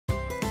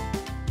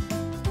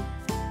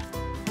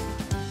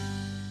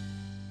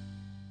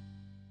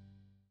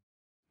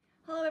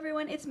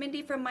everyone, it's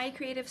Mindy from My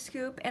Creative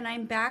Scoop, and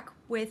I'm back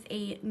with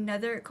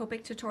another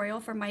Copic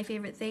tutorial for my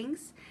favorite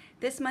things.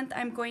 This month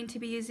I'm going to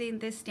be using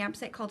this stamp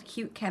set called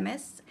Cute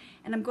Chemists,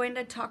 and I'm going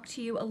to talk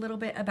to you a little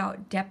bit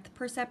about depth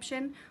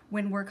perception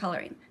when we're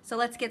coloring. So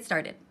let's get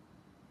started.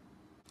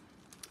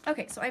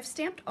 Okay, so I've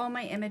stamped all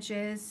my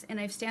images,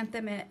 and I've stamped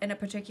them in a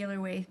particular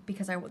way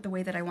because the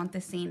way that I want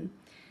this scene.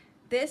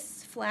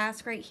 This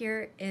flask right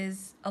here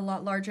is a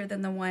lot larger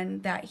than the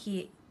one that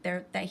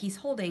he's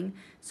holding,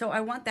 so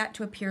I want that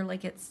to appear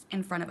like it's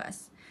in front of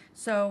us.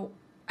 So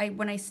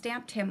when I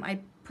stamped him, I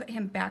put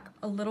him back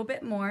a little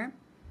bit more.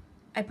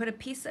 I put a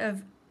piece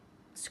of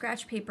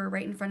scratch paper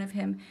right in front of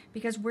him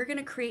because we're going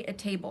to create a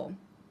table.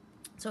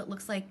 So it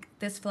looks like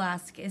this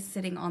flask is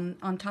sitting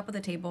on top of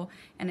the table,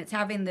 and it's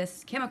having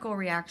this chemical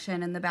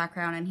reaction in the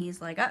background, and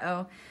he's like,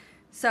 uh-oh.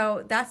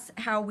 So that's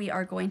how we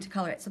are going to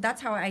color it. So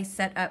that's how I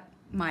set up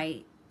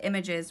my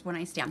images when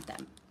I stamp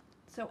them.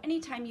 So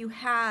anytime you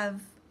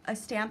have a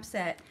stamp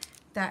set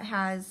that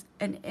has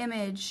an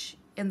image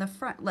in the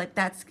front, like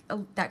that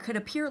could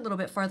appear a little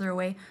bit farther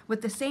away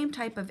with the same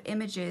type of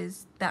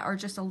images that are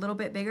just a little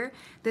bit bigger,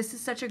 this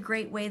is such a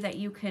great way that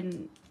you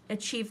can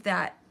achieve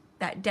that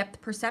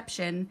depth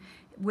perception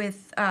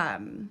with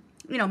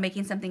you know,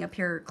 making something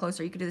appear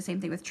closer. You could do the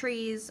same thing with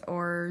trees,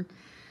 or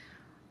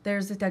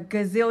there's a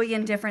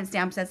gazillion different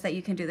stamp sets that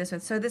you can do this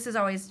with. So this is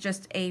always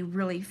just a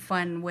really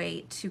fun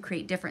way to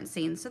create different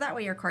scenes, so that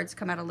way your cards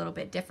come out a little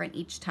bit different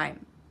each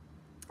time.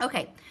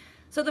 Okay,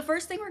 so the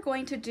first thing we're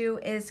going to do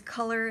is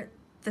color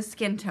the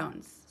skin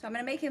tones. So I'm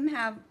going to make him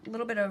have a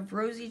little bit of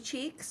rosy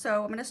cheeks.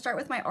 So I'm going to start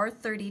with my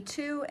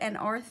R32 and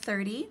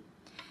R30.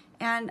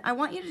 And I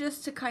want you to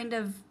just to kind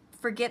of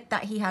forget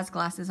that he has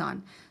glasses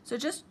on. So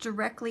just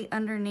directly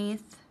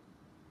underneath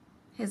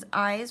his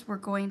eyes, we're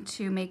going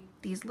to make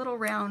these little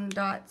round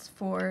dots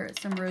for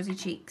some rosy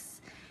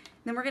cheeks.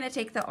 Then we're going to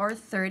take the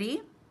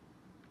R30,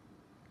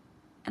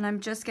 and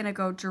I'm just going to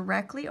go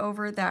directly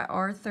over that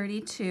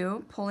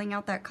R32, pulling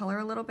out that color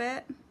a little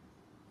bit.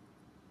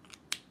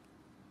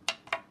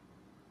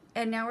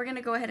 And now we're going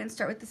to go ahead and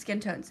start with the skin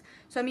tones.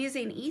 So I'm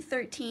using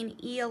E13,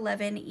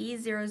 E11,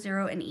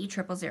 E00, and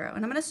E000.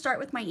 And I'm going to start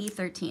with my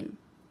E13.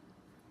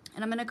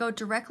 And I'm going to go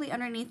directly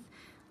underneath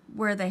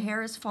where the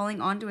hair is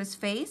falling onto his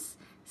face.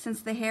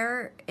 Since the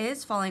hair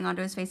is falling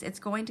onto his face, it's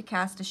going to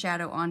cast a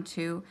shadow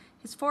onto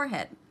his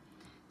forehead.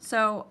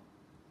 So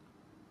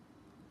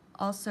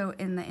also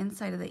in the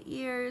inside of the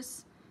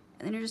ears,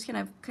 and then you're just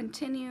going to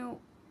continue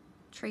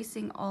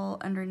tracing all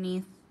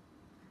underneath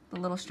the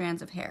little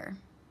strands of hair.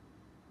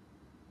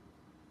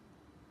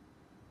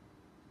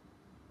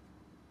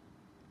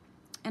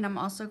 And I'm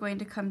also going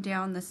to come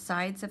down the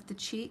sides of the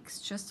cheeks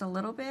just a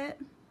little bit.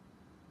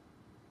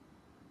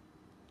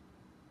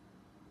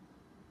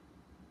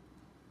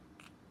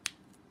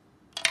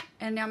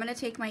 And now I'm going to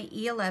take my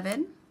E11,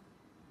 and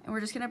we're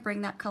just going to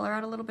bring that color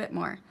out a little bit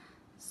more.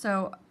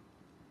 So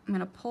I'm going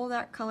to pull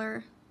that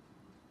color,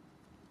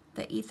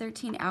 the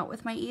E13, out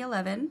with my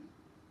E11.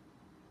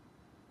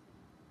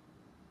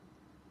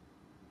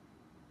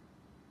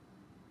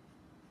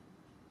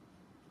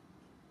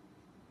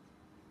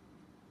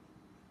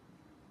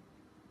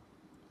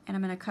 And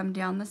I'm going to come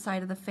down the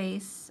side of the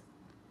face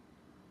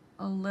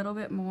a little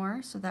bit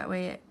more, so that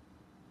way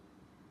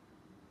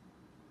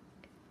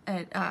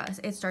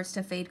it starts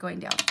to fade going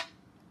down.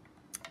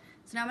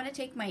 So now I'm going to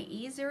take my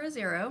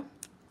E00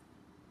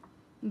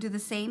 and do the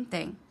same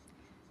thing.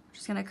 I'm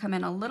just going to come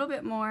in a little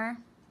bit more.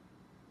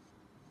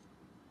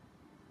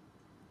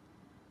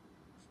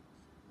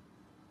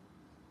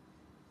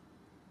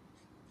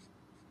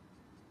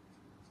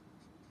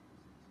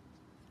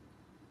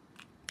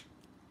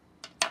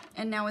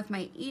 And now with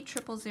my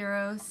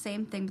E000,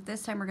 same thing, but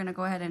this time we're going to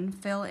go ahead and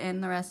fill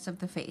in the rest of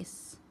the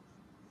face.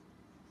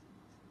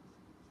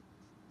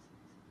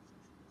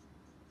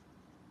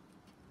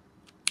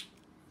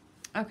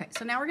 Okay,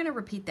 so now we're going to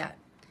repeat that.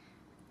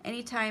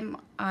 Anytime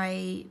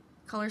I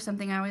color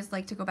something, I always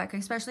like to go back,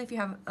 especially if you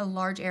have a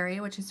large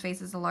area, which his face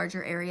is a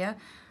larger area.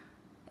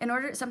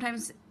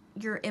 Sometimes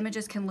your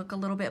images can look a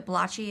little bit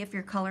blotchy if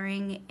you're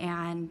coloring,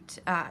 and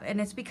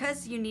it's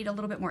because you need a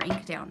little bit more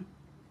ink down.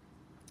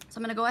 So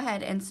I'm going to go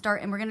ahead and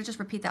start, and we're going to just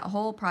repeat that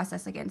whole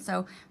process again.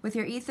 So with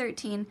your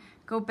E13,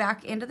 go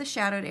back into the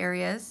shadowed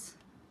areas.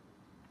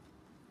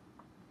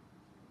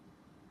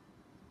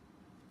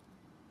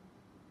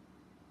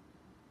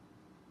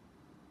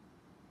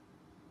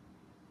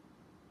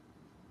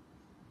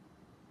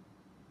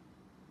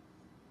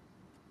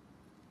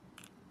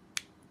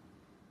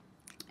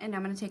 And now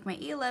I'm going to take my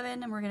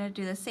E11, and we're going to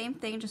do the same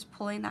thing, just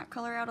pulling that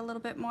color out a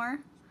little bit more.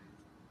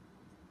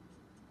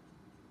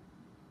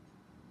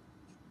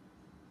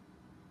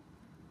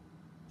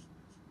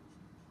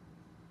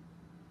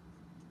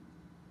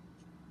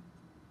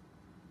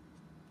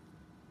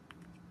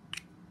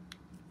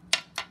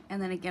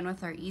 And then again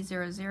with our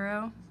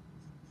E00.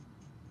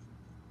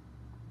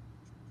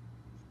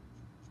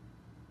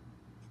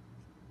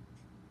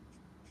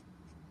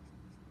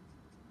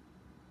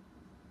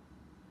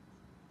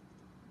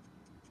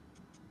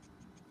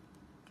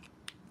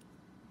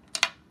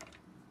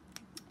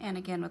 And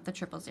again with the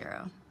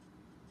 000.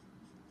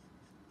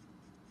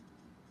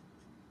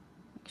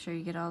 Make sure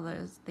you get all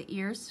the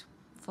ears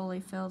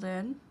fully filled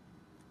in.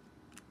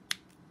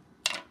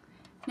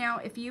 Now,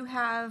 if you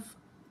have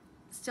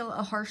still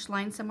a harsh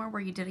line somewhere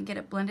where you didn't get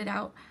it blended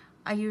out,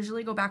 I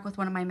usually go back with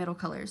one of my middle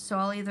colors. So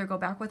I'll either go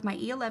back with my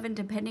E11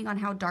 depending on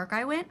how dark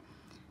I went,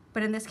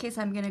 but in this case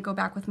I'm going to go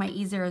back with my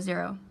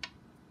E00.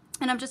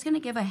 And I'm just going to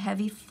give a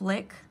heavy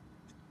flick,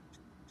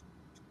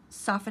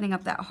 softening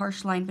up that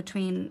harsh line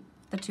between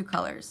the two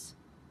colors,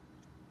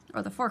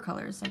 or the four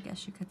colors, I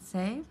guess you could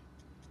say.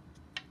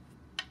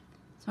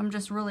 So I'm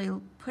just really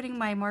putting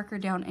my marker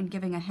down and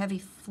giving a heavy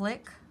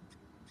flick.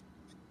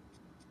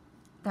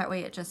 That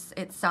way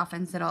it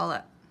softens it all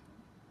up.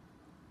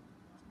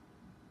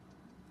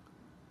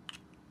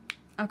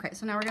 Okay,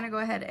 so now we're going to go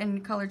ahead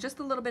and color just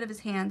a little bit of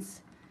his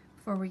hands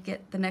before we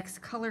get the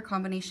next color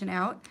combination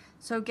out.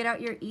 So get out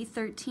your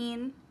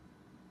E13,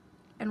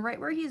 and right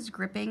where he's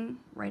gripping,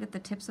 right at the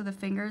tips of the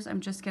fingers, I'm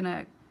just going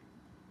to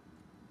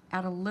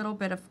add a little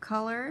bit of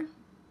color.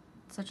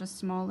 Such a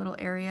small little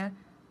area.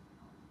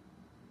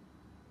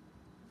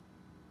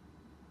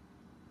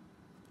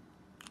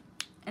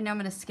 And now I'm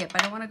going to skip. I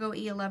don't want to go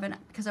E11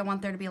 because I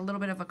want there to be a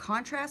little bit of a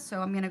contrast,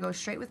 so I'm going to go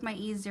straight with my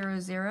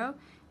E00,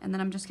 and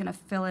then I'm just going to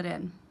fill it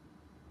in.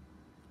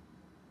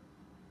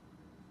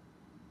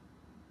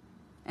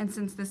 And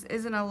since this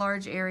isn't a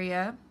large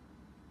area,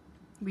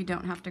 we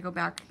don't have to go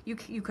back. You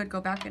could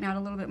go back and add a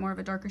little bit more of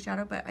a darker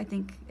shadow, but I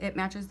think it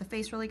matches the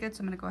face really good,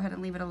 so I'm going to go ahead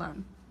and leave it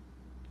alone.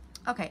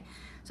 Okay,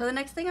 so the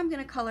next thing I'm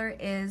going to color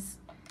is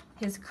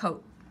his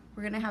coat.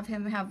 We're going to have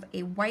him have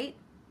a white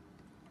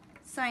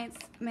Science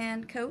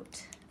Man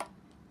coat.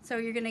 So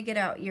you're going to get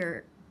out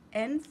your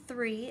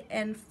N3,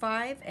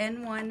 N5,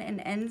 N1, and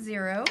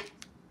N0.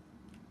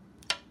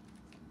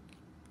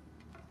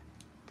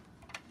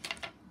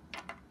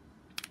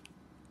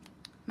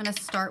 I'm going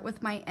to start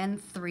with my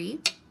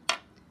N3.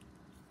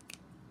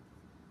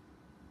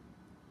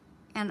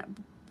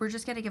 And we're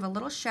just going to give a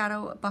little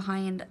shadow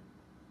behind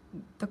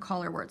the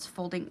collar where it's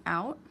folding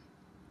out.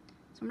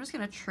 So I'm just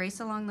going to trace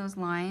along those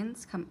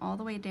lines, come all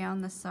the way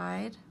down the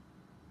side.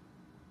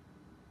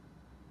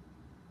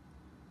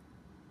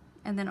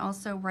 And then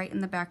also right in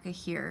the back of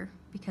here,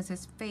 because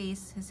his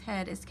face, his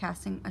head is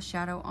casting a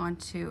shadow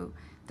onto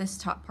this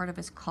top part of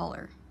his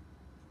collar.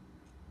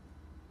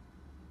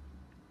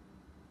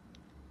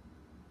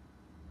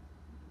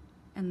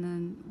 And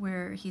then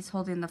where he's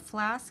holding the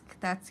flask,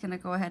 that's going to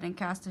go ahead and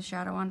cast a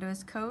shadow onto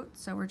his coat.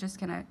 So we're just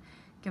going to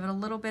give it a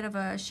little bit of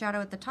a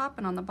shadow at the top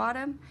and on the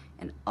bottom,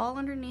 and all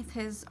underneath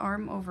his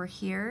arm over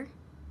here,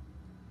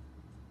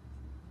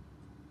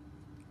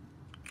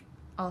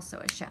 also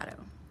a shadow.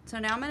 So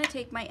now I'm going to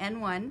take my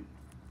N1, and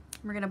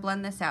we're going to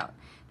blend this out.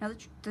 Now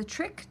the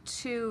trick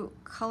to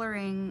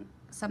coloring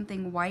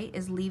something white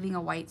is leaving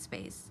a white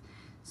space.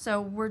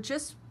 So we're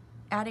just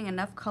adding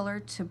enough color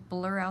to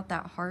blur out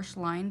that harsh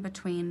line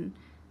between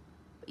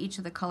each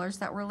of the colors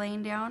that we're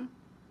laying down.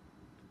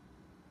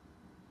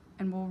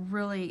 And we'll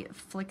really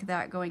flick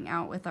that going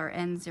out with our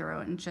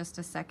N0 in just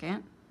a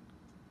second.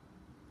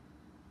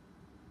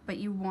 But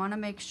you want to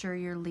make sure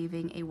you're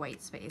leaving a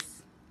white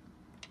space.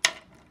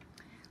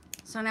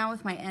 So now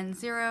with my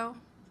N0, I'm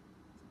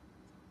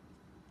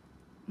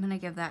going to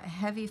give that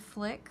heavy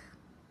flick.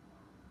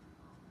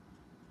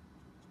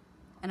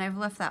 And I've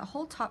left that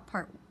whole top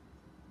part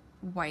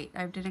white.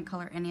 I didn't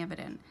color any of it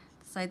in.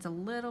 The side's a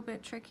little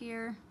bit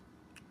trickier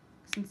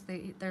since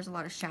there's a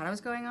lot of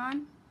shadows going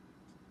on.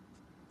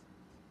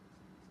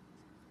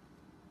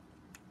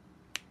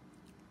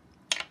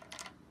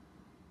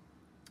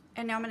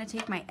 And now I'm going to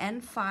take my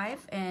N5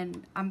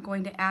 and I'm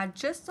going to add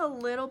just a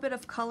little bit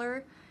of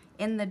color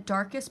in the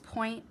darkest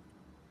point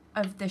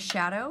of the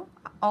shadow.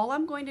 All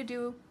I'm going to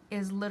do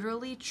is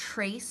literally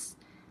trace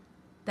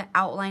the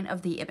outline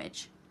of the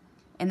image.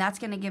 And that's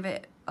going to give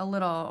it a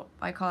little,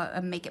 I call it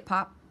a make it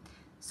pop.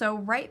 So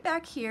right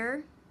back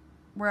here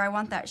where I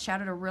want that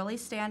shadow to really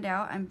stand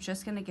out, I'm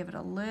just going to give it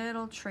a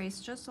little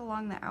trace just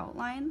along the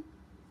outline,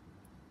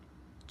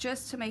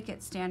 just to make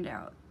it stand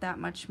out that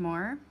much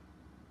more.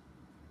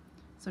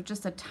 So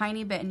just a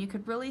tiny bit, and you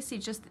could really see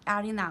just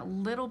adding that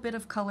little bit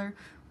of color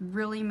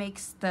really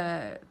makes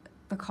the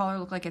collar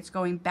look like it's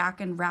going back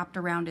and wrapped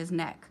around his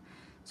neck.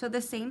 So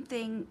the same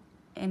thing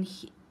in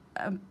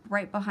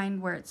right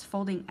behind where it's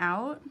folding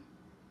out.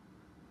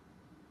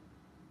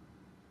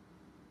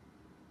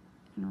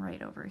 And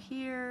right over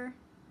here.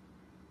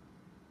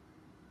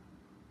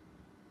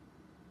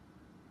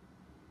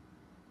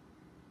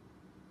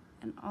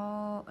 And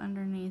all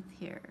underneath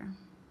here.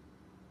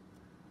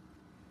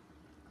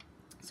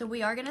 So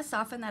we are going to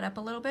soften that up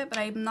a little bit, but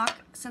I'm not,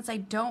 since I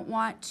don't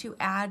want to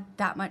add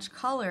that much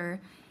color,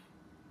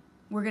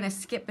 we're going to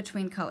skip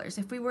between colors.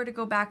 If we were to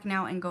go back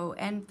now and go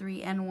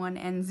N3, N1,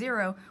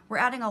 N0, we're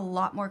adding a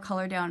lot more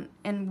color down,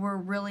 and we're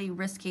really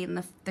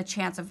risking the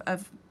chance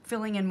of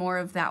filling in more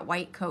of that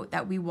white coat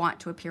that we want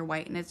to appear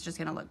white, and it's just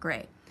going to look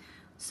gray.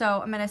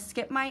 So I'm going to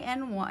skip my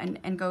N1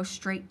 and go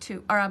straight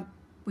to,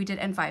 we did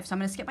N5, so I'm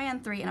going to skip my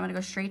N3 and I'm going to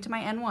go straight to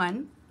my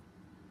N1,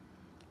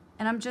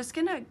 and I'm just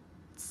going to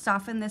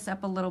soften this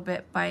up a little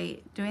bit by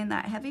doing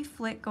that heavy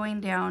flick going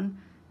down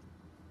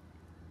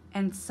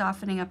and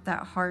softening up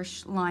that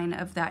harsh line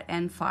of that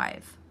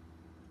N5.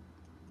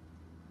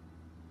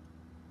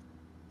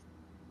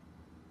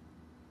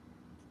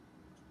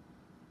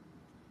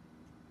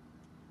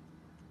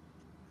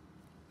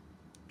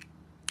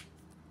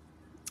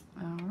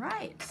 All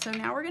right, so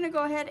now we're gonna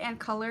go ahead and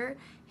color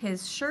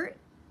his shirt.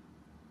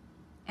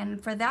 And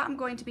for that, I'm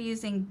going to be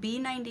using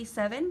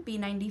B97,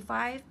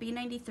 B95,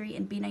 B93,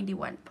 and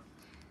B91.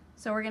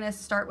 So we're gonna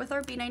start with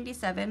our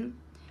B97, and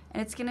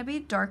it's gonna be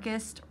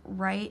darkest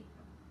right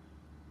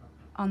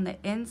on the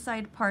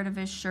inside part of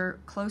his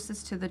shirt,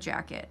 closest to the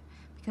jacket,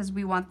 because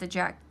we want the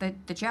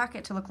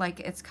jacket to look like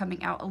it's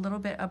coming out a little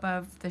bit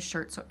above the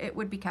shirt, so it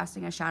would be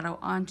casting a shadow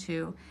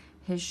onto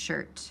his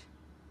shirt.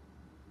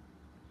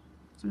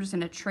 So I'm just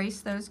gonna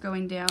trace those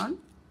going down.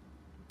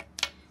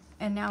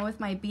 And now with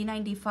my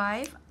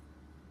B95,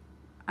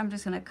 I'm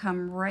just gonna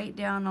come right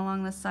down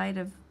along the side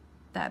of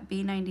that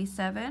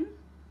B97.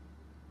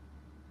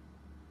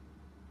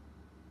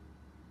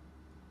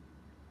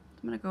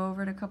 I'm gonna go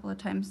over it a couple of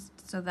times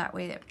so that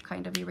way it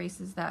kind of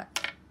erases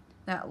that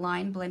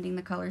line, blending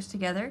the colors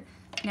together.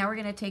 Now we're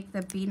gonna take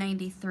the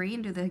B93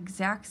 and do the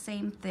exact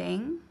same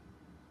thing.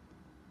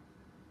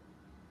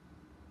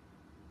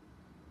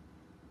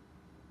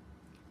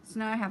 So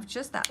now I have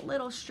just that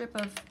little strip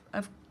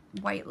of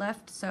white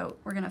left, so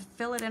we're gonna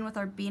fill it in with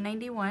our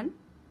B91.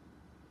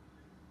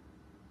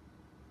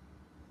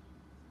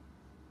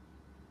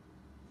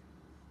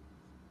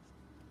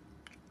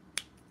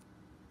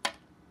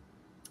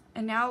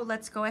 And now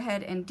let's go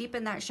ahead and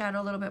deepen that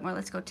shadow a little bit more.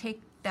 Let's go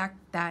take back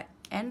that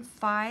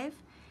N5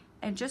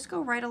 and just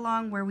go right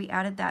along where we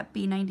added that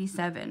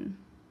B97,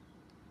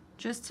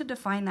 just to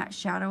define that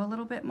shadow a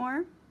little bit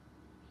more.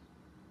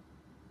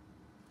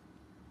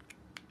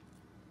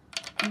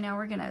 And now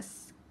we're gonna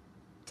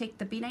take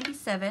the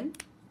B97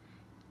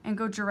 and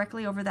go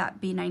directly over that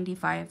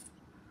B95.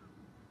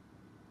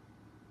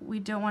 We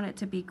don't want it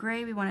to be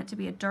gray, we want it to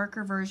be a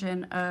darker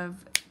version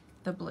of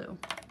the blue.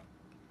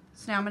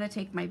 So now I'm going to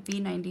take my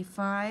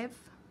B95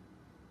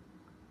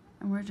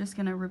 and we're just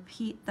going to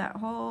repeat that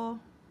whole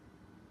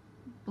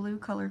blue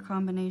color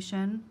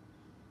combination.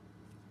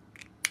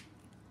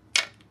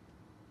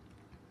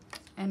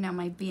 And now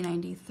my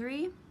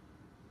B93.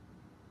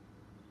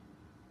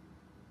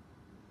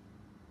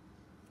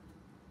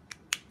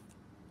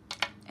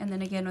 And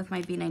then again with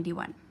my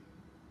B91.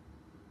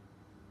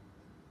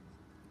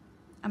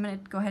 I'm going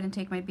to go ahead and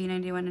take my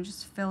B91 and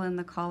just fill in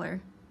the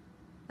collar.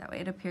 That way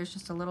it appears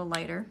just a little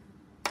lighter.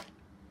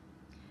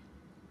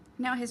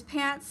 Now his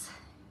pants,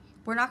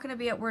 we're going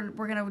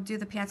to do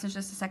the pants in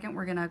just a second.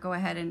 We're going to go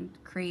ahead and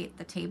create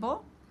the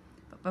table.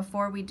 But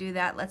before we do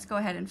that, let's go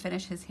ahead and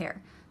finish his hair.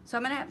 So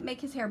I'm going to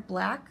make his hair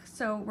black.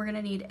 So we're going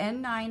to need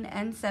N9,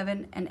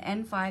 N7, and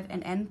N5,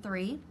 and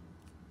N3.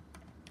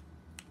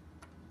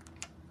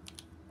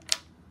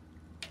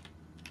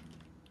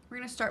 We're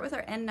going to start with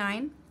our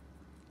N9.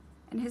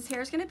 And his hair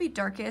is going to be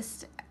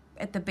darkest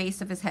at the base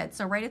of his head.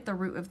 So right at the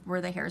root of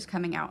where the hair is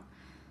coming out.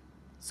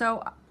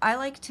 So I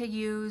like to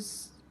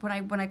use, when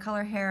I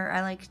color hair,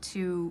 I like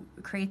to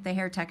create the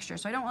hair texture.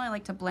 So I don't really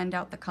like to blend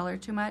out the color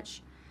too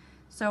much.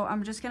 So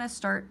I'm just gonna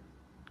start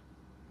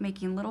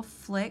making little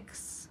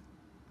flicks.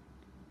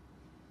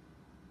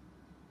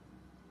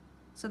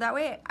 So that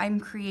way I'm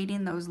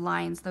creating those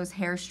lines, those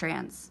hair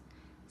strands.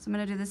 So I'm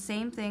gonna do the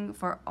same thing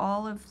for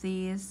all of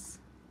these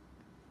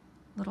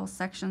little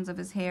sections of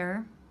his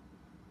hair.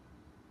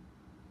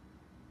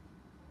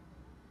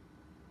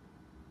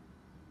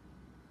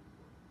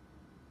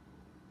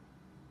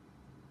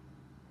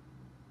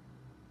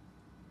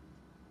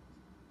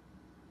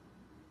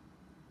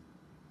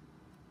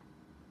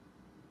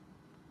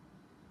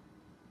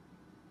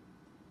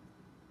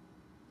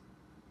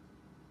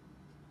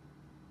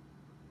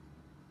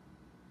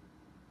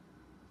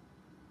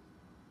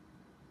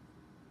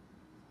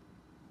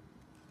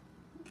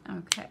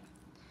 Okay,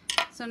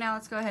 so now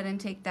let's go ahead and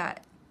take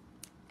that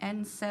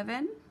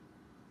N7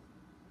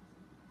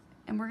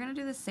 and we're going to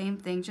do the same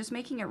thing, just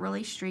making it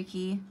really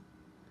streaky,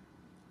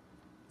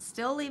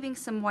 still leaving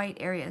some white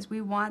areas. We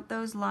want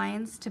those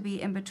lines to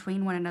be in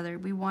between one another.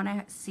 We want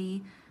to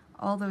see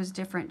all those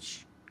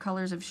different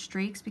colors of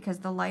streaks, because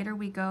the lighter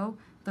we go,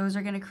 those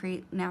are going to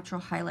create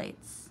natural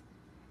highlights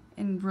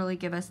and really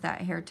give us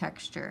that hair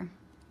texture.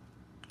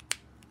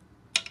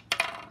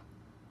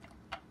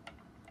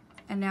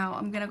 And now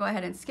I'm going to go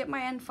ahead and skip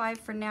my N5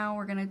 for now.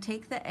 We're going to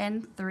take the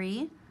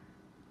N3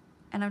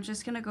 and I'm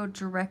just going to go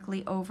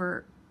directly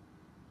over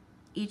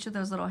each of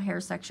those little hair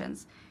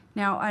sections.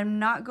 Now I'm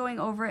not going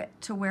over it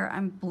to where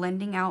I'm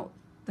blending out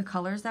the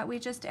colors that we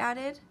just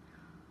added,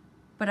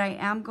 but I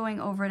am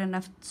going over it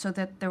enough so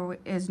that there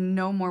is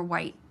no more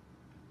white.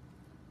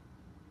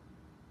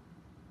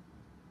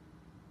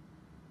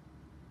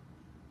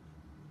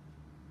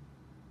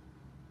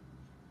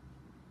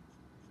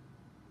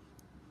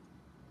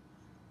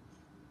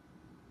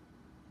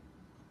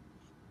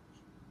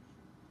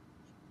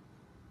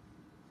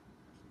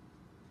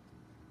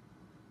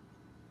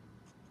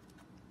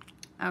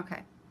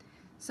 Okay,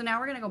 So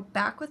now we're going to go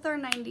back with our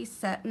 90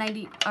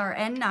 our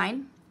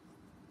N9.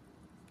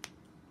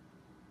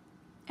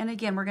 And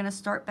again, we're going to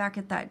start back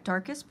at that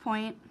darkest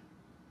point.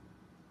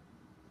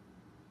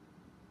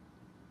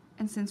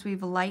 And since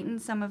we've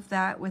lightened some of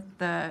that with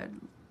that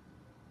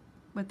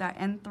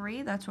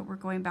N3, that's what we're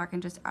going back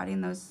and just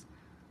adding that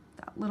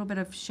little bit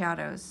of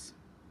shadows.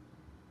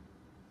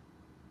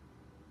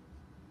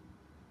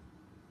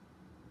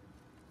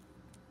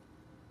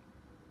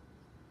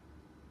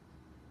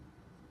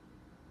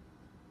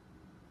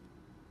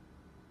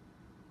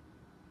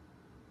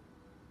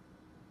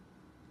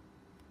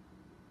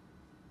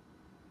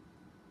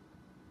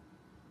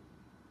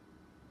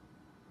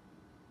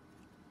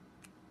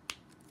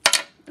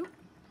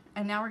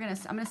 And now I'm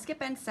gonna skip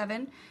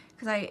N7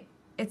 because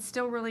it's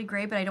still really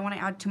gray, but I don't want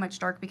to add too much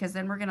dark because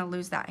then we're gonna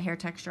lose that hair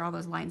texture, all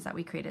those lines that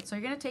we created. So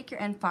you're gonna take your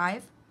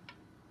N5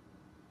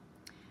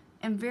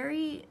 and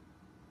very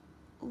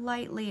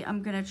lightly,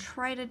 I'm gonna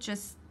try to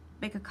just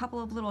make a couple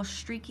of little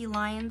streaky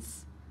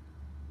lines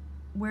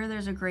where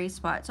there's a gray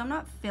spot. So I'm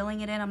not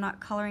filling it in, I'm not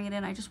coloring it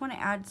in, I just want to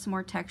add some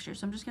more texture.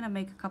 So I'm just gonna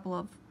make a couple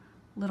of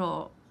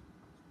little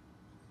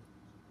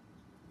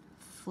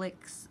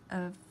flicks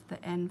of the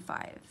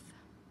N5.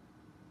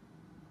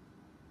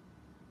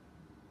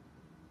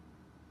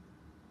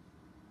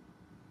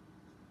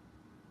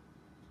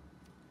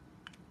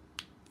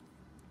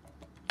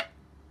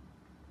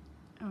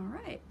 All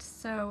right,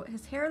 so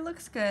his hair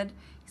looks good.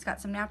 He's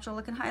got some natural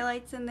looking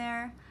highlights in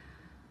there.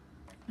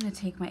 I'm gonna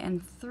take my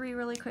N3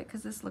 really quick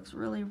because this looks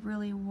really,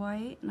 really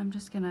white, and I'm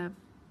just gonna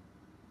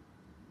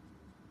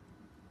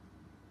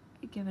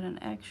give it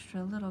an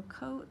extra little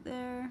coat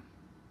there.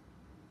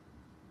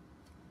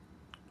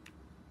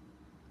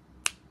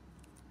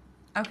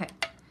 Okay,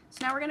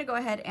 so now we're gonna go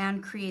ahead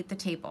and create the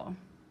table.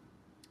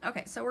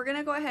 Okay, so we're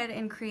gonna go ahead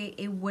and create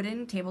a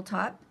wooden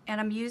tabletop,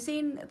 and I'm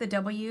using the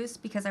W's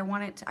because I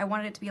wanted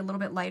it to be a little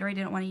bit lighter. I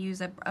didn't want to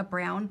use a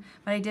brown,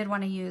 but I did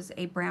want to use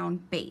a brown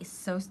base.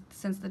 So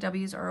since the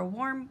W's are a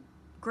warm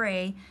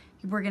gray,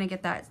 we're gonna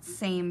get that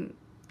same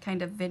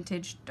kind of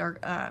vintage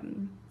dark,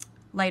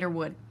 lighter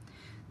wood.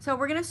 So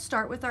we're gonna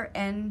start with our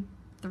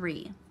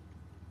N3.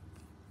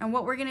 And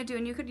what we're gonna do,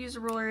 and you could use a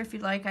ruler if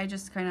you'd like, I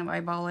just kind of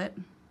eyeball it.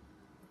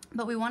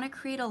 But we wanna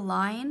create a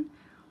line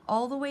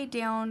all the way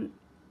down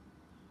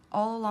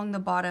all along the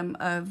bottom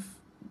of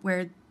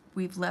where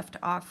we've left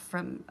off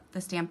from the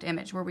stamped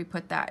image, where we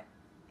put that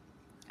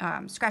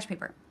scratch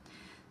paper.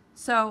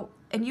 So,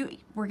 and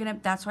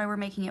that's why we're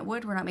making it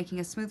wood. We're not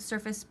making a smooth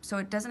surface, so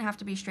it doesn't have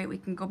to be straight. We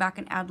can go back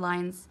and add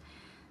lines.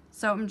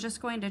 So I'm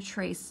just going to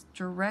trace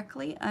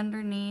directly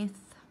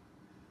underneath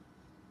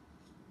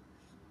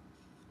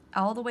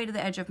all the way to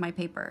the edge of my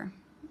paper.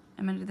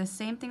 I'm gonna do the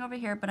same thing over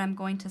here, but I'm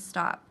going to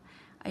stop.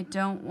 I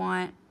don't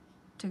want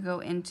to go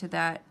into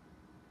that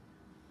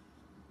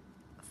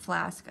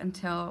flask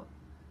until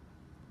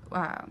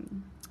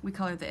we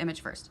color the image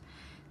first.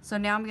 So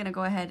now I'm gonna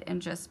go ahead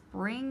and just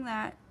bring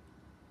that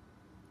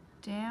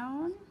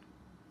down.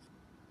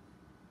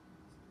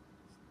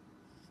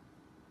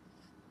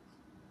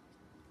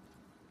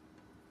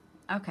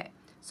 Okay,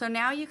 so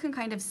now you can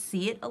kind of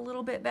see it a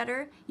little bit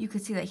better. You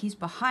can see that he's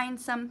behind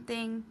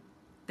something.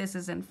 This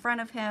is in front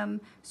of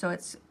him, so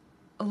it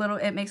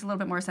makes a little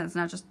bit more sense,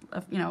 not just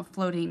a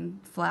floating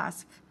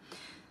flask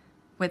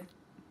with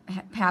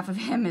half of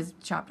him is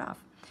chopped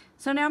off.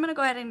 So now I'm going to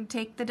go ahead and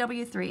take the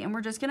W3 and we're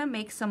just going to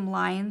make some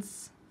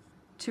lines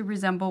to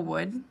resemble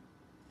wood.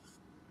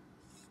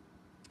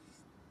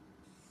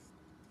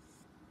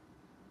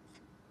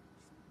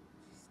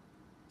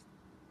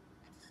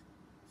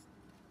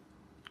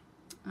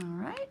 All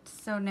right,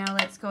 so now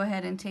let's go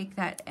ahead and take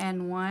that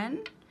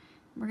N1.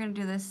 We're going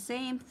to do the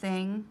same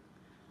thing.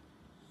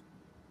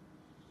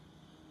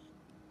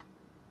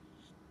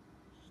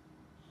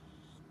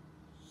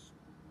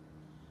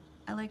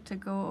 I like to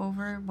go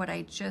over what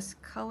I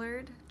just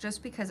colored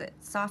just because it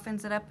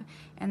softens it up,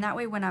 and that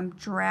way when I'm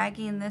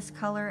dragging this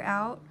color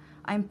out,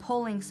 I'm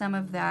pulling some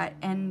of that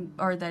the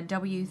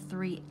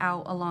W3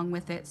 out along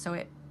with it, so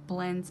it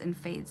blends and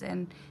fades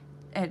in.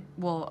 It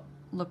will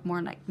look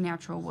more like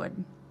natural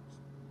wood.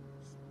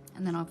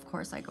 And then of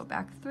course I go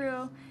back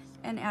through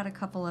and add a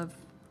couple of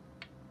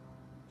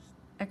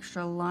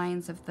extra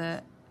lines of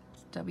the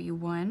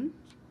W1.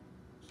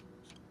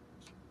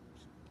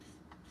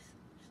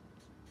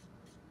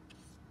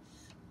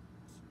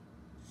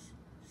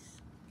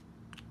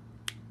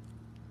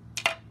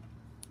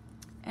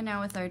 And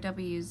now with our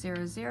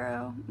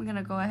W00, I'm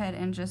gonna go ahead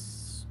and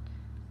just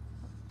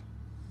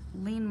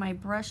lean my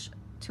brush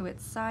to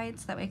its side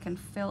so that way I can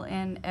fill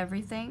in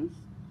everything.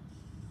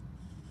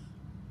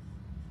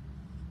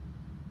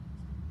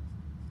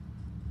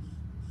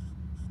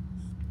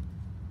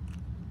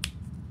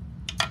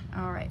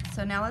 All right,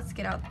 so now let's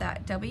get out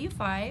that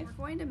W5. We're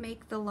going to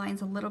make the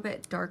lines a little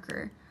bit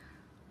darker.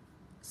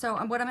 So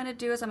what I'm gonna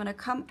do is I'm gonna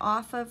come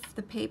off of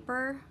the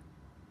paper,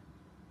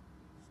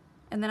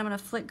 and then I'm going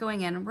to flick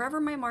going in. Wherever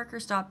my marker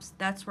stops,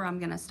 that's where I'm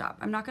going to stop.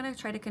 I'm not going to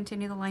try to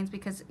continue the lines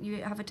because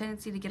you have a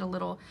tendency to get a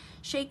little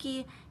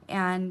shaky,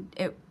 and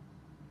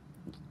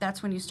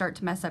that's when you start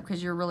to mess up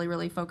because you're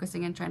really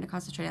focusing and trying to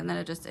concentrate, and then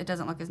it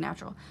doesn't look as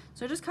natural.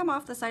 So just come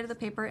off the side of the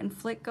paper and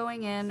flick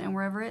going in, and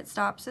wherever it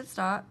stops, it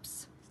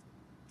stops.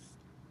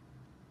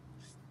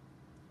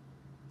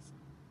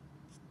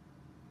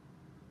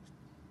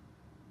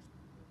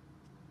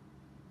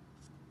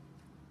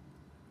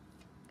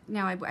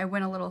 Now I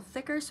went a little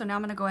thicker, so now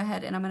I'm going to go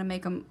ahead and I'm going to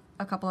make them,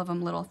 a couple of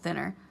them, a little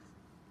thinner.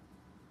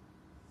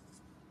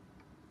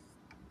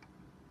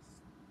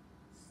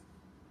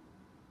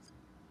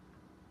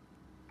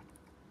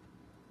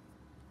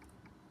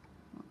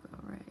 We'll go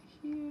right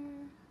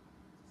here.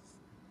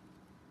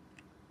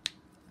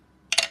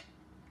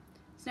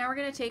 So now we're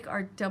going to take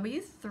our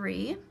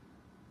W3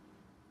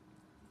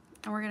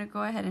 and we're going to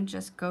go ahead and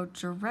just go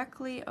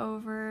directly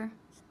over,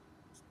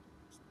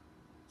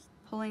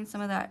 pulling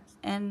some of that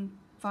N5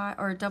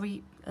 or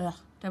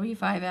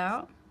W5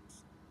 out.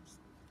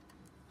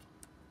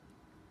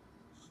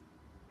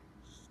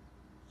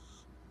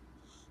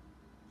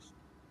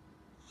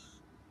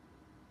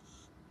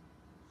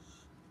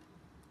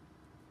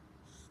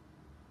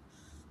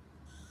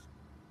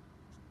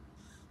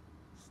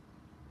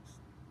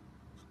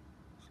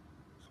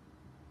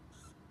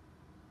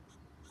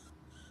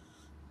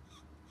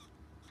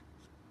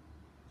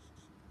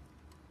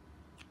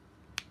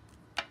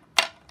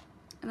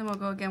 And then we'll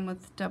go again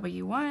with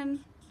W1.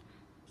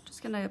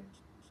 Just gonna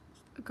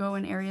go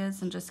in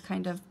areas and just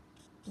kind of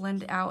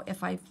blend out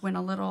if I went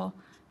a little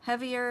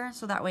heavier,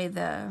 so that way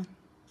the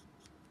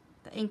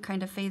ink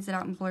kind of fades it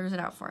out and blurs it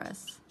out for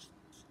us.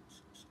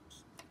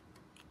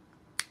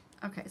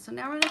 Okay, so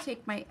now I'm gonna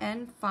take my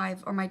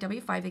N5 or my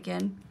W5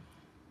 again,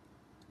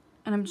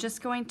 and I'm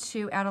just going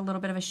to add a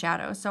little bit of a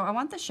shadow. So I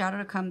want the shadow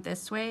to come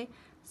this way,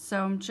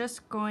 so I'm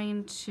just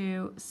going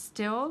to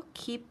still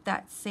keep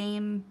that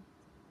same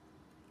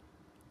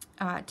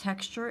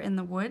texture in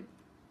the wood.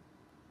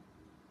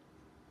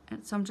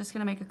 And so I'm just going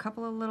to make a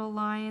couple of little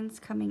lines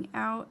coming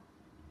out,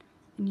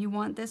 and you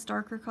want this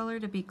darker color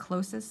to be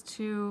closest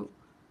to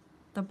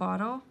the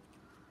bottle.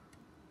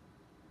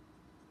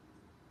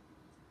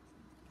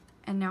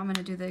 And now I'm going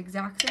to do the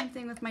exact same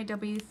thing with my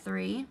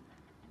W3.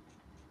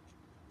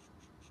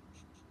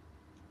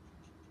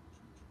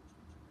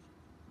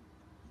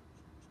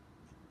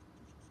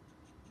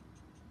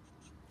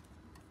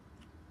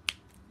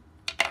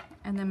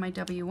 And then my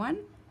W1.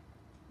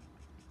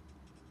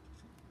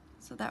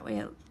 So that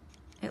way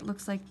it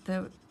looks like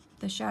the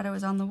shadow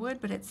is on the wood,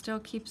 but it still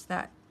keeps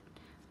that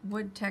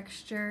wood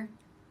texture.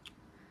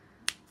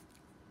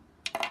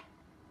 I'm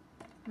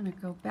going to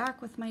go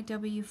back with my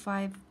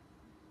W5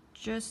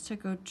 just to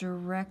go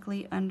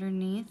directly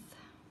underneath.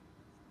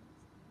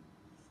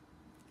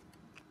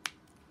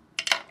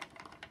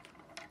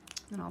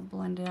 Then I'll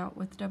blend it out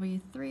with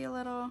W3 a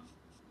little.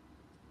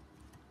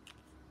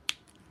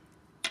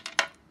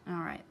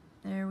 All right,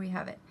 there we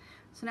have it.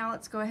 So now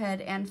let's go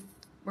ahead and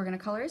we're going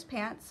to color his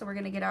pants. So we're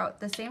going to get out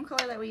the same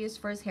color that we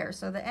used for his hair.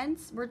 So the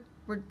ends,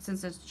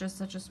 since it's just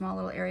such a small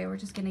little area, we're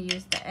just going to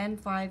use the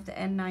N5, the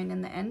N9,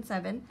 and the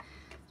N7. I'm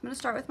going to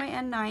start with my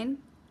N9.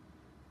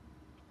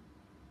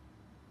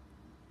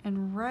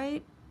 And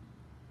right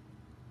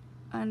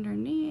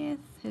underneath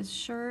his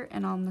shirt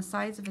and on the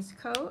sides of his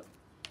coat.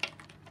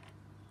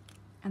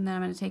 And then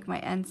I'm going to take my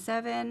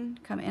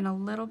N7, come in a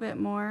little bit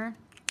more.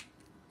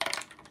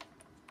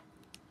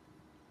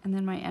 And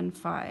then my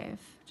N5,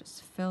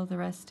 just fill the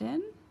rest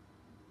in.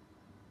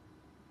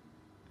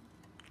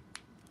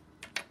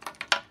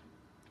 I'll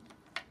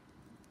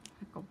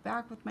go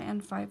back with my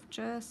N5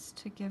 just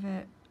to give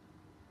it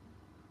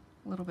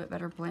a little bit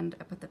better blend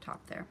up at the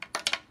top there.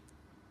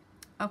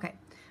 Okay,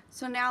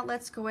 so now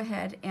let's go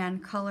ahead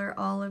and color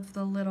all of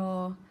the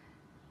little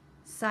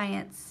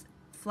science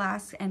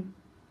flasks, and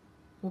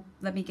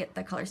let me get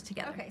the colors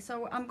together. Okay,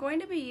 so I'm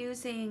going to be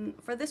using,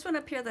 for this one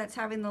up here that's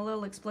having the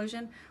little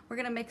explosion, we're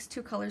going to mix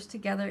two colors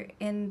together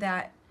in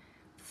that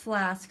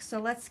flask. So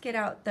let's get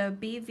out the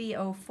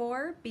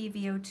BV04,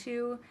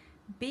 BV02,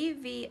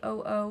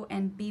 BV00,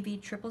 and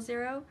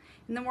BV000.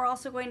 And then we're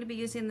also going to be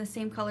using the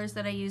same colors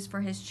that I used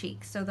for his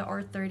cheeks, so the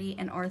R30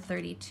 and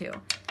R32.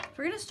 So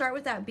we're going to start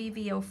with that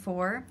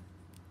BV04.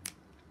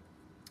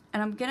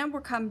 And I'm going to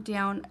come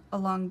down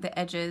along the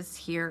edges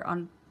here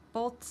on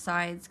both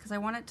sides because I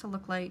want it to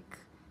look like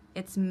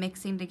it's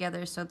mixing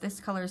together. So this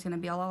color is going to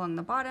be all along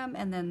the bottom,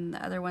 and then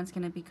the other one's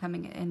going to be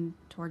coming in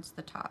towards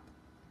the top.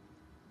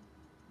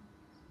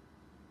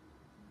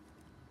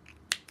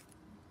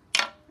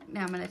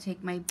 Now I'm going to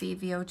take my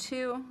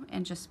BV02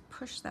 and just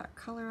push that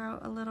color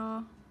out a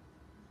little.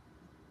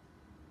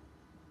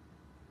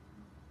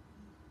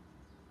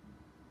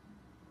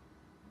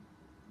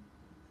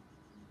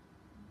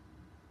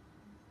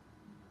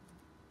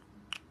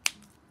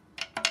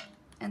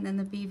 And then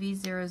the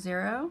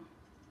BV00.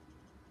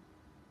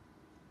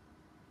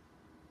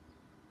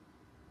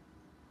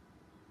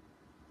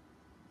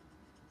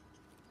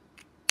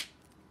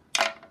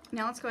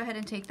 Now let's go ahead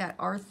and take that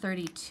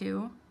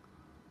R32.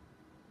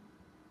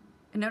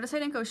 And notice I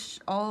didn't go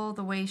all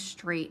the way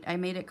straight. I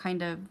made it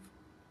kind of,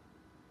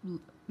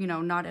 you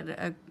know, not at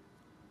a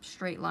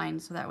straight line,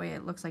 so that way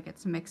it looks like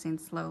it's mixing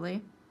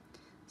slowly.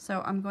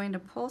 So I'm going to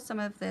pull some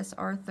of this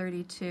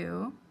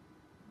R32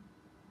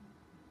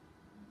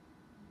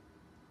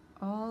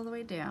 all the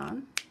way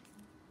down.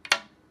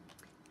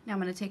 Now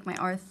I'm going to take my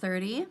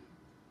R30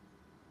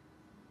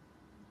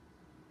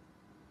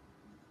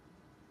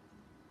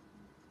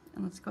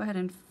 and let's go ahead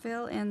and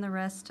fill in the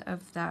rest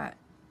of that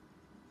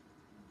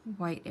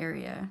white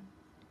area.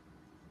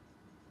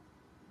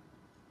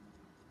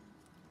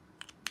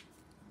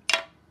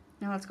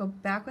 Now let's go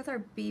back with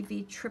our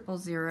BV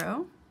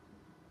 000.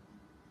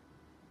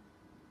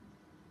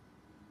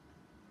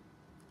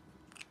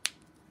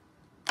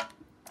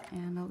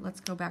 And let's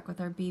go back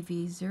with our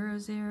BV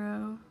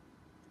 00.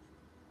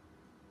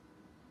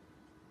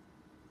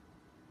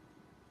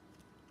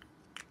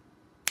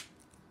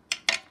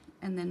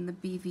 And then the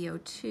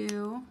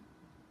BV02.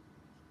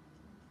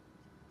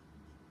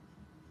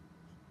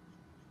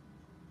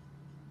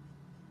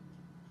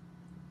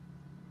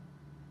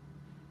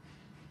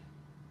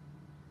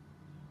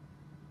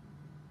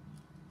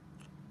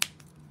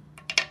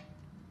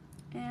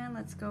 And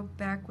let's go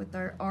back with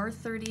our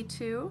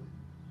R32.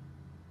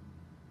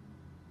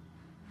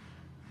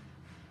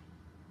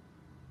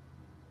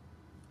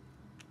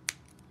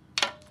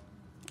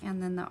 And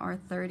then the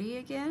R30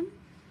 again.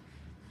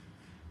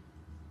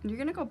 You're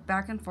going to go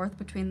back and forth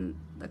between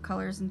the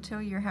colors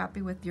until you're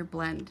happy with your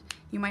blend.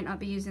 You might not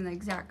be using the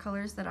exact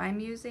colors that I'm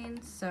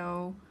using,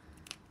 so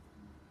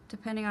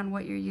depending on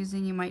what you're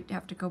using, you might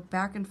have to go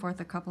back and forth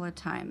a couple of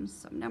times.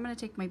 So now I'm going to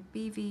take my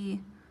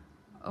BV04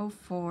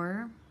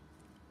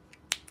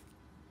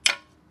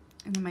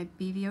 and then my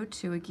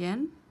BV02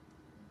 again.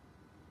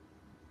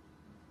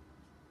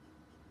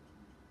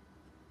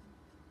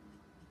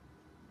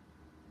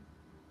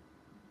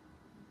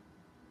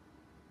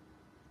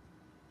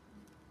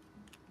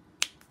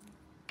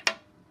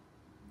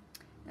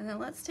 And then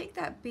let's take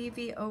that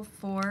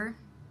BV04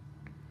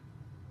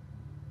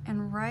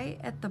 and right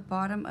at the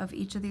bottom of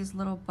each of these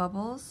little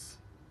bubbles,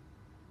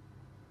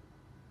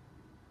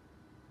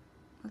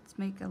 let's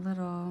make a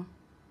little,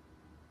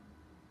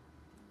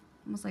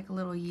 almost like a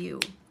little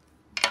U.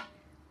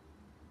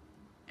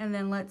 And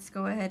then let's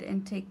go ahead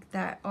and take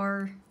that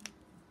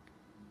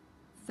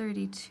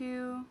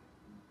R32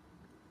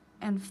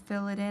 and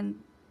fill it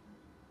in,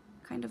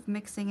 kind of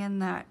mixing in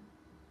that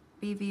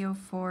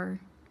BV04.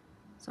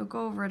 So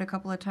go over it a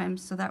couple of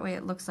times so that way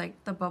it looks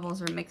like the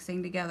bubbles are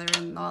mixing together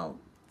and all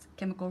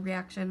chemical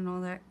reaction and all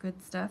that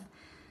good stuff.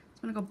 So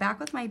I'm going to go back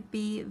with my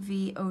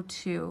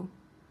BV02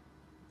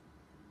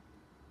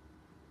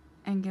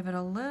 and give it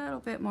a little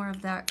bit more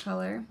of that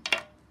color.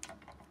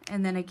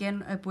 And then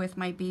again with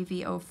my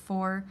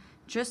BV04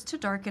 just to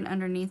darken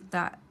underneath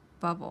that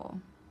bubble.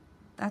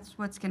 That's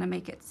what's going to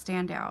make it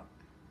stand out.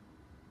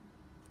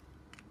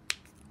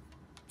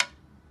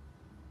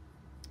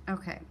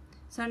 Okay.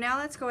 So now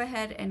let's go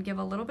ahead and give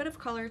a little bit of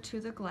color to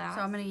the glass.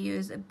 So I'm going to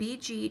use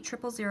BG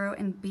 000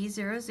 and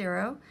B00.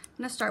 I'm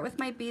going to start with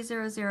my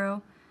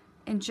B00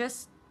 and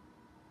just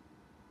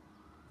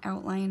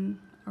outline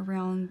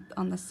around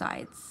on the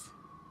sides.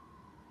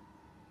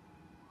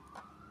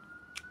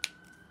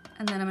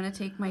 And then I'm going to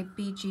take my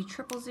BG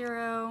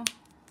 000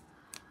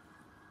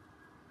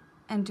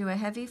 and do a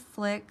heavy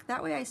flick.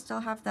 That way I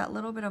still have that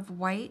little bit of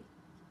white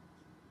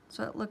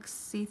so it looks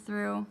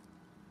see-through.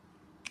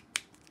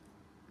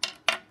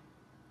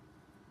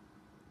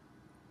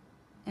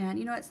 And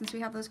you know what, since we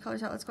have those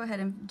colors out, let's go ahead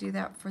and do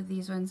that for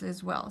these ones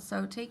as well.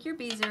 So take your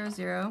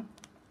B00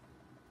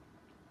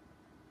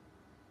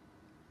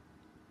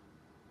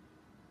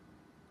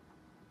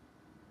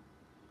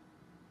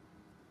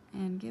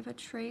 and give a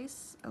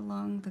trace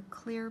along the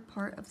clear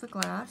part of the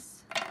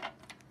glass.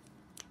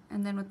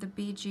 And then with the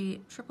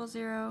BG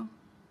 000,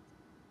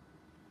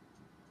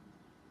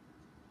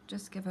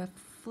 just give a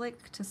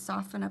flick to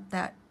soften up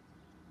that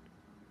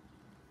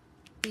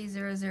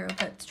B00,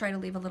 but try to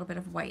leave a little bit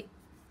of white.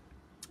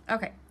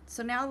 Okay,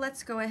 so now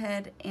let's go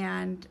ahead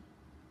and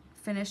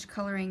finish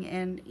coloring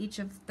in each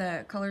of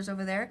the colors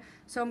over there.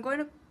 So I'm going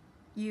to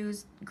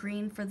use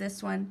green for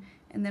this one,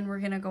 and then we're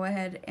going to go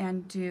ahead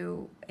and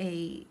do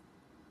a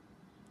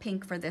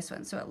pink for this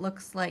one, so it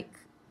looks like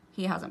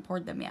he hasn't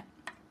poured them yet.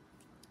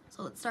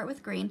 So let's start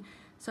with green.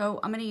 So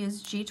I'm going to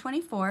use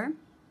G24,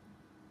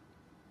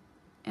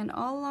 and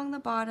all along the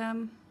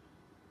bottom,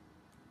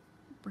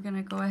 we're going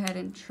to go ahead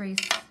and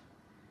trace,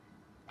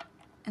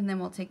 and then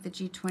we'll take the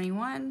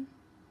G21,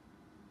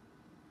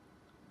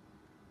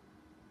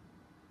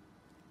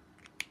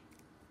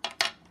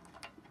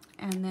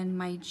 and then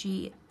my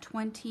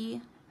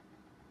G20,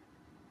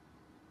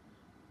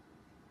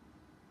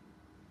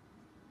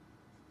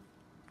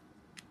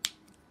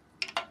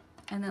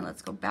 and then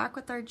let's go back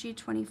with our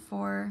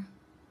G24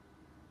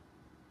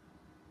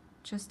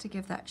 just to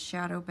give that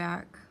shadow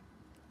back.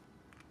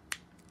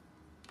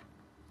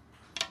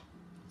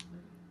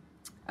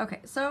 Okay,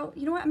 so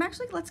you know what,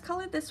 let's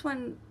color this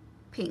one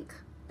pink,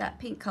 that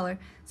pink color,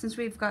 since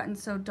we've gotten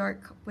so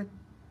dark with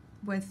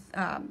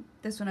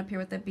this one up here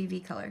with the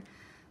BV color.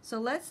 So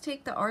let's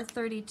take the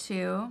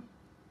R32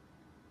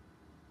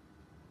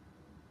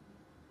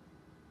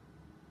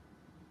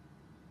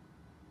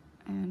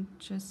 and and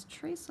just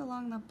trace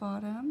along the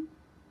bottom.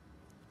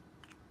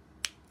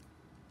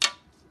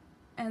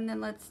 And then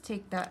let's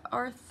take that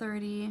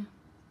R30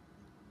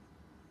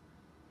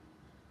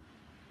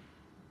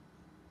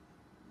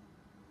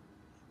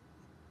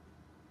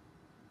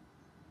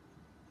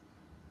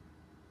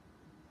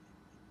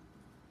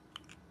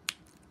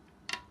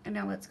 and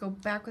now let's go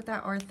back with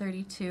that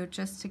R32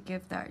 just to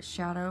give that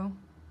shadow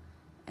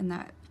and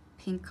that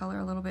pink color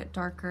a little bit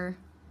darker.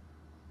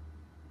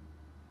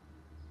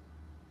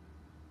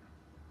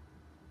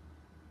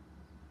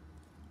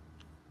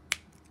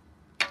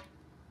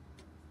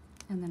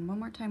 And then one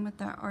more time with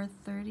that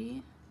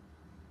R30.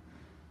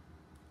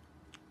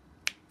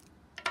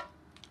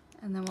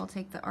 And then we'll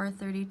take the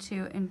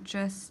R32 and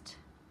just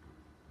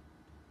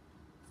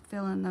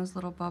fill in those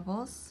little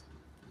bubbles.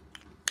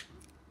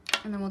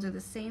 And then we'll do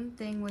the same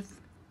thing with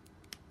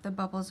the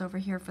bubbles over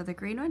here for the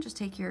green one. Just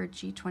take your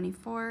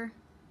G24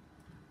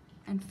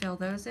 and fill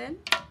those in.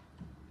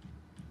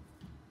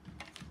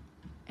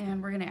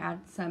 And we're gonna add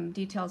some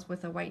details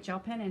with a white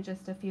gel pen in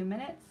just a few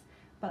minutes.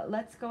 But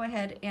let's go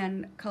ahead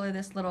and color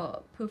this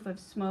little poof of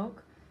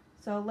smoke.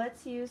 So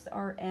let's use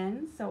our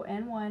N. So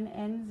N1,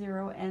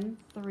 N0,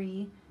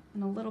 N3,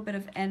 and a little bit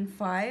of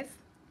N5.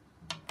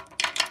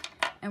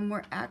 And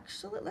we're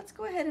actually, let's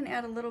go ahead and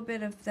add a little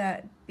bit of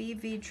that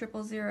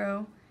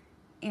BV000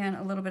 and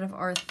a little bit of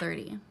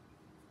R30.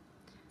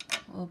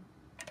 We'll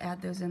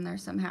add those in there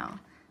somehow.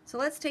 So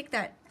let's take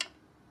that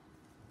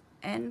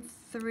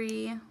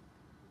N3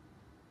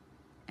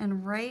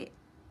 and right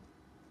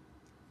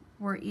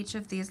where each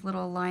of these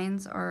little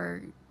lines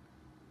are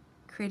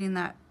creating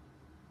that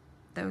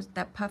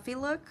puffy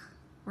look,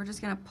 we're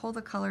just gonna pull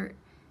the color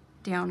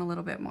down a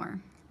little bit more.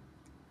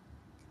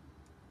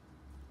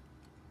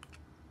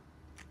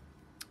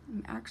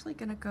 I'm actually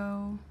gonna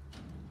go,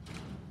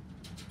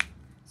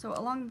 so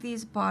along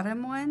these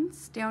bottom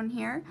ones down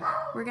here,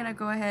 we're gonna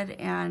go ahead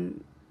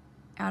and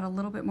add a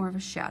little bit more of a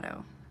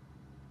shadow.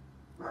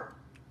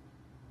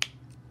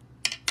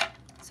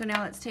 So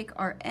now let's take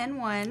our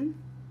N1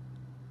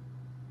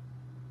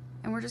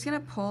 and we're just gonna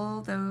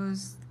pull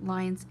those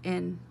lines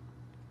in.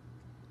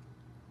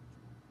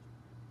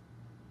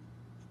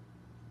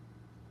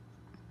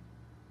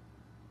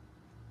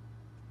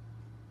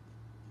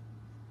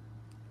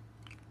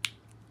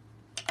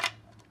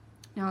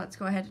 Now let's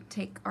go ahead and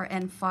take our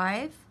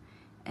N5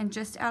 and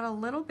just add a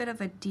little bit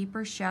of a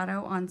deeper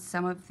shadow on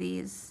some of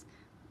these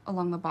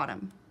along the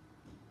bottom.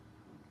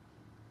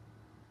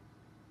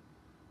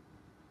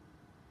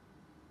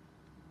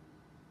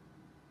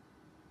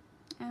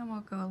 And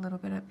we'll go a little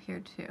bit up here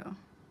too.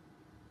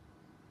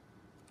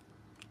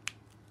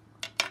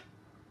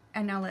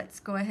 And now let's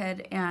go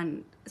ahead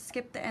and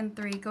skip the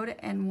N3, go to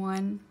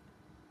N1,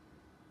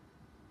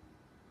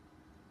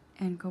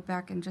 and go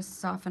back and just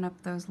soften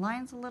up those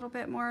lines a little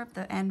bit more of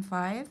the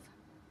N5.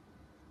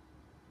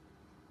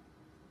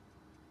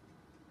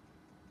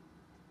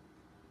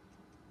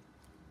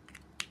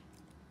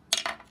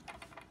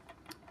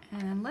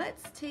 And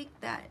let's take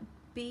that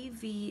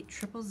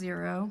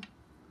BV000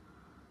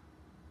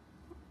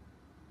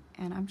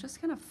 and I'm just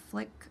gonna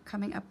flick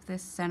coming up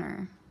this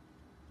center.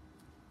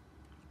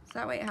 So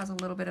that way it has a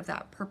little bit of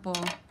that purple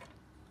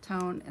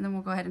tone, and then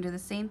we'll go ahead and do the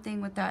same thing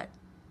with that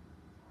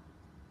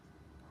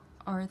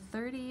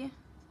R30.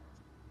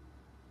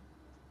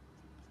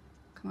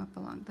 Come up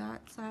along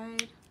that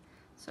side.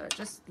 So it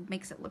just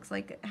makes it look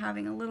like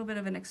having a little bit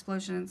of an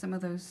explosion in some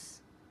of those,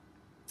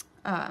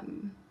 what's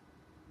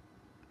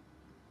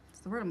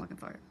the word I'm looking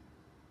for?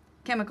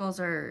 Chemicals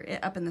are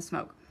up in the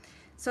smoke.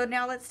 So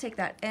now let's take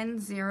that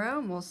N0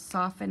 and we'll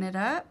soften it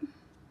up.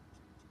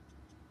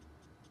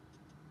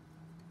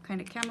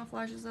 Kind of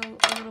camouflages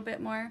a little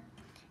bit more.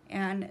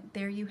 And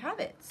there you have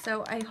it.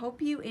 So I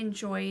hope you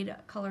enjoyed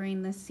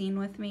coloring this scene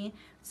with me.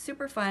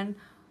 Super fun.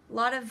 A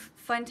lot of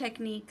fun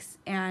techniques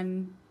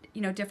and,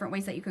 you know, different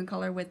ways that you can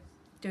color with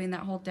doing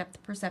that whole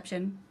depth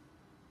perception.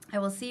 I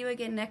will see you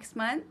again next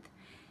month.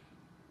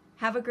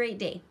 Have a great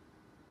day.